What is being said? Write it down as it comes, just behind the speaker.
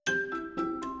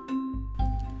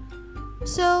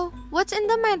So, what's in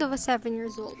the mind of a 7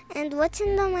 years old? And what's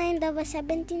in the mind of a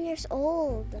 17 years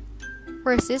old?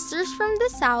 We're sisters from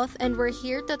the South and we're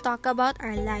here to talk about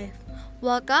our life.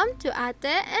 Welcome to Ate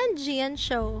and Gian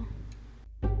Show.